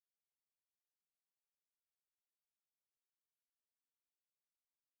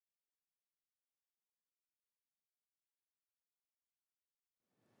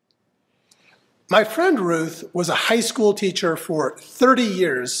My friend Ruth was a high school teacher for 30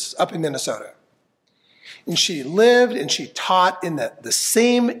 years up in Minnesota. And she lived and she taught in the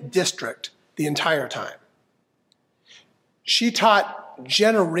same district the entire time. She taught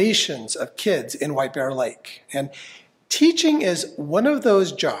generations of kids in White Bear Lake. And teaching is one of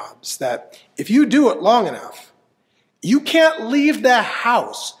those jobs that if you do it long enough, you can't leave the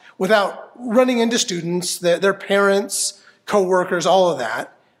house without running into students, their parents, coworkers, all of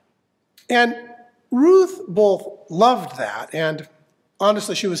that. And Ruth both loved that and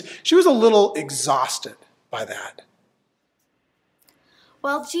honestly, she was a little exhausted by that.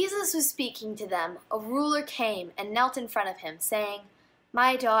 While Jesus was speaking to them, a ruler came and knelt in front of him, saying,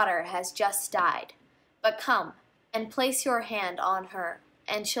 "My daughter has just died, but come and place your hand on her,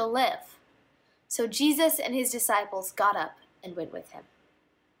 and she'll live." So Jesus and his disciples got up and went with him.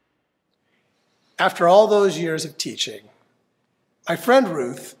 After all those years of teaching, my friend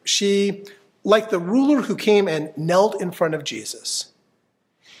Ruth, she, like the ruler who came and knelt in front of Jesus,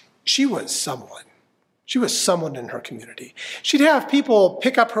 she was someone. She was someone in her community. She'd have people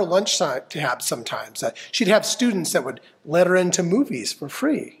pick up her lunch tab sometimes. She'd have students that would let her into movies for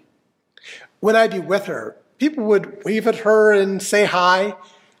free. When I'd be with her, people would wave at her and say hi.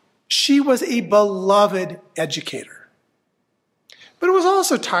 She was a beloved educator. But it was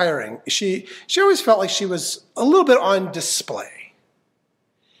also tiring. She always felt like she was a little bit on display.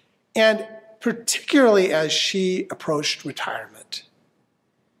 And particularly as she approached retirement,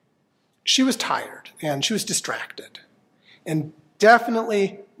 she was tired and she was distracted and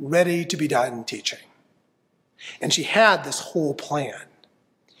definitely ready to be done teaching. And she had this whole plan.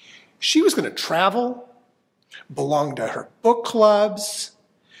 She was going to travel, belong to her book clubs,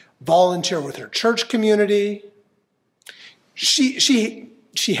 volunteer with her church community. She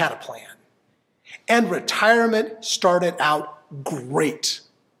had a plan. And retirement started out great.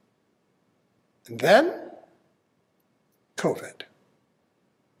 And then, COVID.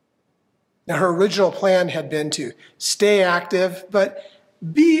 Now, her original plan had been to stay active, but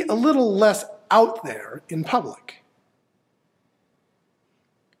be a little less out there in public.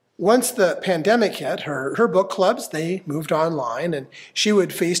 Once the pandemic hit, her book clubs, they moved online, and she would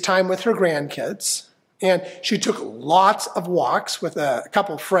FaceTime with her grandkids. And she took lots of walks with a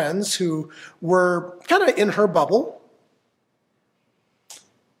couple of friends who were kind of in her bubble.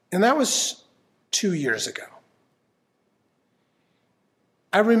 And that was 2 years ago.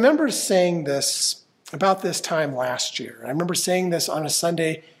 I remember saying this about this time last year. I remember saying this on a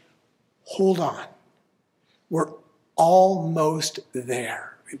Sunday, hold on, we're almost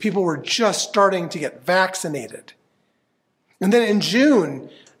there. People were just starting to get vaccinated. And then in June,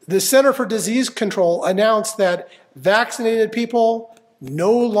 the Center for Disease Control announced that vaccinated people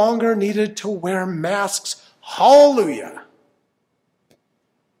no longer needed to wear masks. Hallelujah.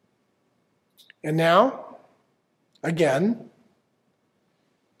 And now, again,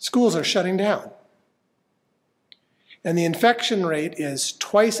 schools are shutting down. And the infection rate is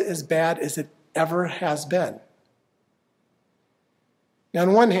twice as bad as it ever has been. Now,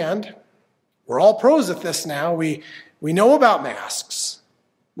 on one hand, we're all pros at this now. We know about masks.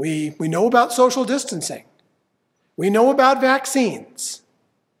 We know about social distancing. We know about vaccines.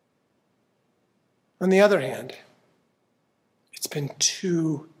 On the other hand, it's been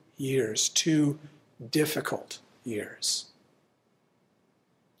 2 years, 2 difficult years.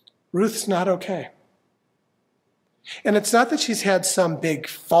 Ruth's not okay. And it's not that she's had some big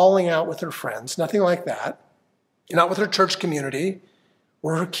falling out with her friends, nothing like that. Not with her church community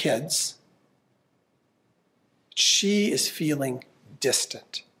or her kids. She is feeling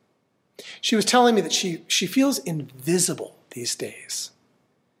distant. She was telling me that she feels invisible these days.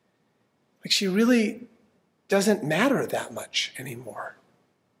 Like she really doesn't matter that much anymore.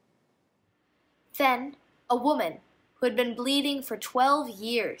 Then a woman who had been bleeding for 12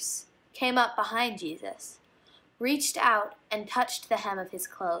 years came up behind Jesus, reached out and touched the hem of his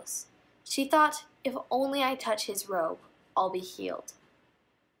clothes. She thought, if only I touch his robe, I'll be healed.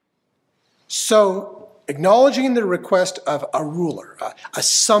 So, acknowledging the request of a ruler, a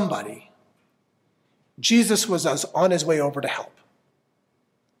somebody, Jesus was on his way over to help.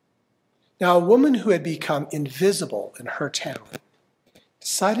 Now, a woman who had become invisible in her town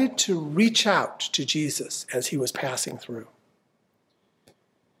decided to reach out to Jesus as he was passing through.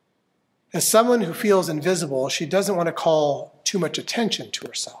 As someone who feels invisible, she doesn't want to call too much attention to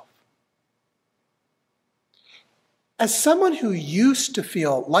herself. As someone who used to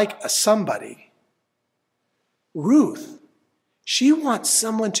feel like a somebody, Ruth, she wants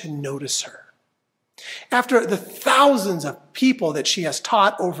someone to notice her. After the thousands of people that she has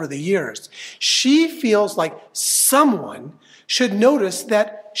taught over the years, she feels like someone should notice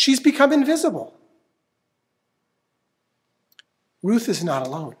that she's become invisible. Ruth is not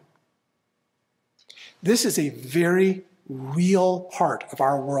alone. This is a very real part of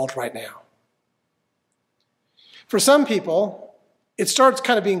our world right now. For some people, it starts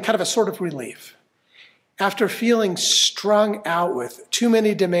being a sort of relief. After feeling strung out with too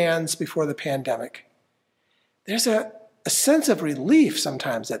many demands before the pandemic, there's a sense of relief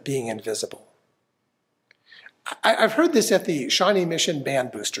sometimes at being invisible. I've heard this at the Shawnee Mission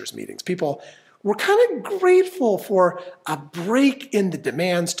Band Boosters meetings. People were kind of grateful for a break in the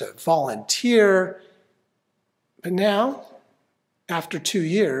demands to volunteer. But now, after 2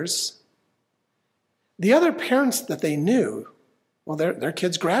 years, the other parents that they knew, well, their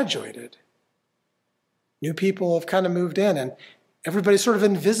kids graduated. New people have kind of moved in, and everybody's sort of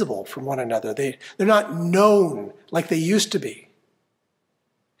invisible from one another. They're not known like they used to be.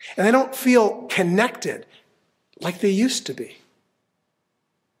 And they don't feel connected like they used to be.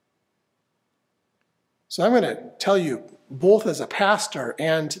 So I'm going to tell you, both as a pastor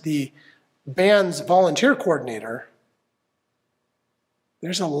and the band's volunteer coordinator,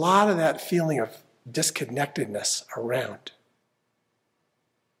 there's a lot of that feeling of disconnectedness around.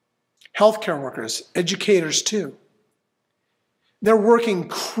 Healthcare workers, educators too. They're working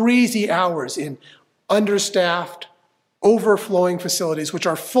crazy hours in understaffed, overflowing facilities, which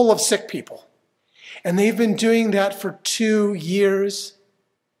are full of sick people. And they've been doing that for 2 years.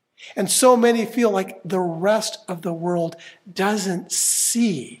 And so many feel like the rest of the world doesn't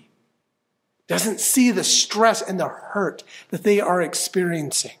see the stress and the hurt that they are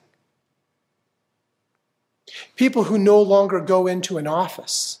experiencing. People who no longer go into an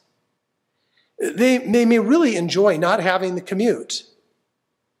office, they may really enjoy not having the commute,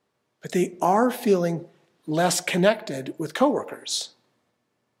 but they are feeling less connected with coworkers.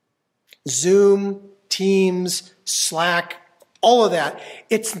 Zoom, Teams, Slack, all of that,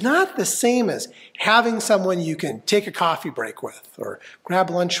 it's not the same as having someone you can take a coffee break with or grab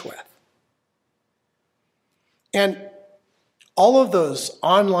lunch with. And all of those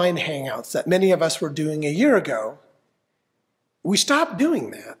online hangouts that many of us were doing a year ago, we stopped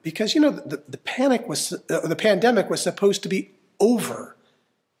doing that because, the pandemic was supposed to be over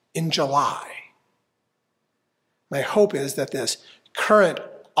in July. My hope is that this current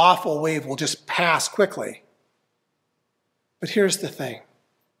awful wave will just pass quickly. But here's the thing.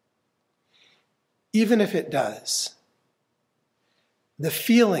 Even if it does, the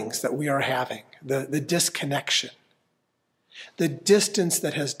feelings that we are having, the disconnection, the distance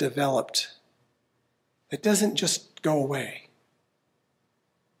that has developed, it doesn't just go away.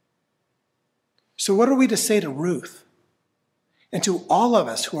 So what are we to say to Ruth and to all of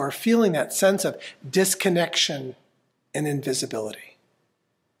us who are feeling that sense of disconnection and invisibility?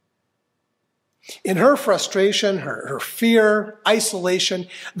 In her frustration, her fear, isolation,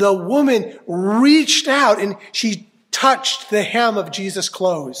 the woman reached out and she touched the hem of Jesus'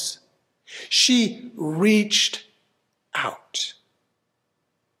 clothes. She reached out.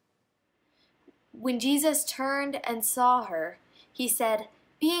 When Jesus turned and saw her, he said,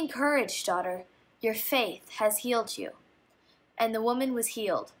 "Be encouraged, daughter. Your faith has healed you." And the woman was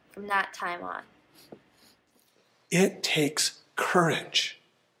healed from that time on. It takes courage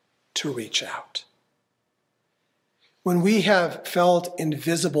to reach out. When we have felt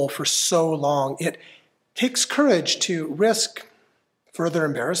invisible for so long, it takes courage to risk further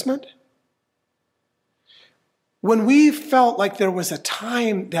embarrassment. When we felt like there was a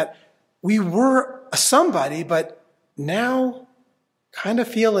time that we were a somebody, but now kind of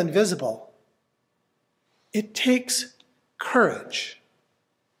feel invisible, it takes courage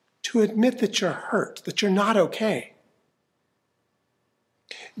to admit that you're hurt, that you're not okay.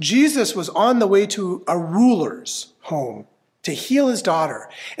 Jesus was on the way to a ruler's home to heal his daughter,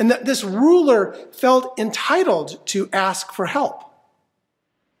 and that this ruler felt entitled to ask for help.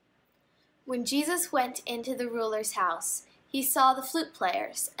 When Jesus went into the ruler's house, he saw the flute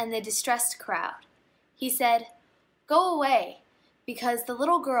players and the distressed crowd. He said, "Go away, because the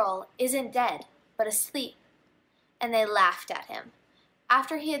little girl isn't dead, but asleep." And they laughed at him.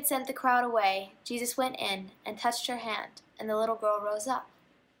 After he had sent the crowd away, Jesus went in and touched her hand, and the little girl rose up.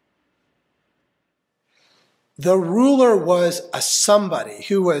 The ruler was a somebody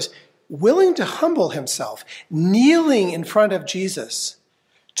who was willing to humble himself, kneeling in front of Jesus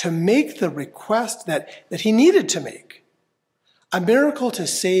to make the request that he needed to make, a miracle to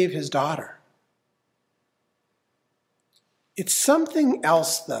save his daughter. It's something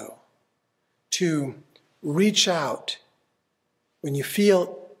else, though, to reach out when you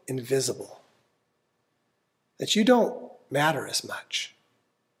feel invisible, that you don't matter as much.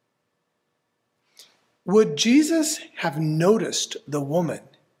 Would Jesus have noticed the woman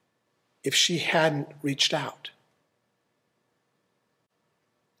if she hadn't reached out?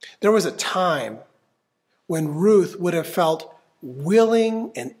 There was a time when Ruth would have felt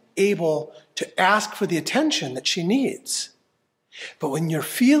willing and able to ask for the attention that she needs. But when you're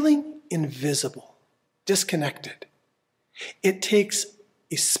feeling invisible, disconnected, it takes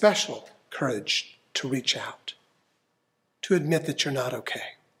a special courage to reach out, to admit that you're not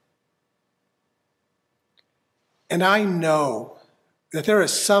okay. And I know that there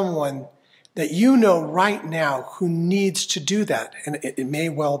is someone that you know right now who needs to do that, and it may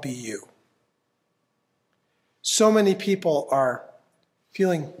well be you. So many people are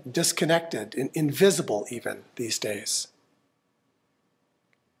feeling disconnected and invisible even these days.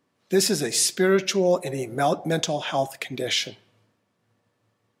 This is a spiritual and a mental health condition.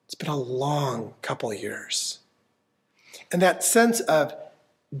 It's been a long couple of years. And that sense of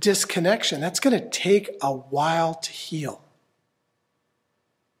disconnection, that's going to take a while to heal.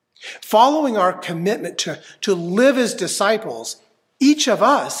 Following our commitment to live as disciples, each of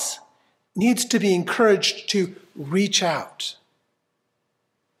us needs to be encouraged to reach out.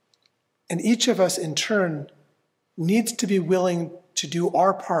 And each of us, in turn, needs to be willing to do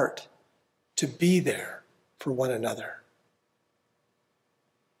our part to be there for one another.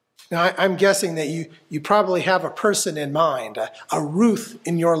 Now, I'm guessing that you probably have a person in mind, a Ruth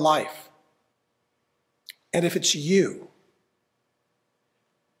in your life. And if it's you,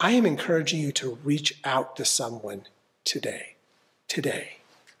 I am encouraging you to reach out to someone today.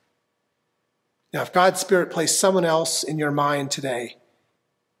 Now, if God's Spirit placed someone else in your mind today,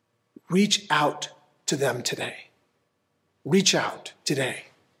 reach out to them today. Reach out today.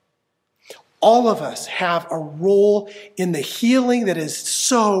 All of us have a role in the healing that is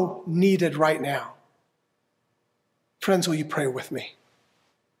so needed right now. Friends, will you pray with me?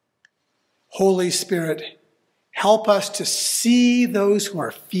 Holy Spirit, help us to see those who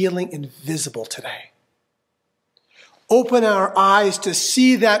are feeling invisible today. Open our eyes to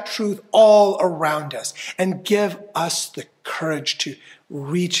see that truth all around us and give us the courage to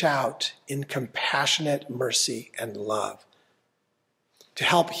reach out in compassionate mercy and love to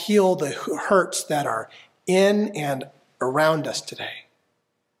help heal the hurts that are in and around us today.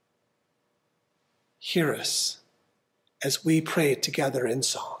 Hear us as we pray together in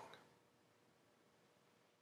song.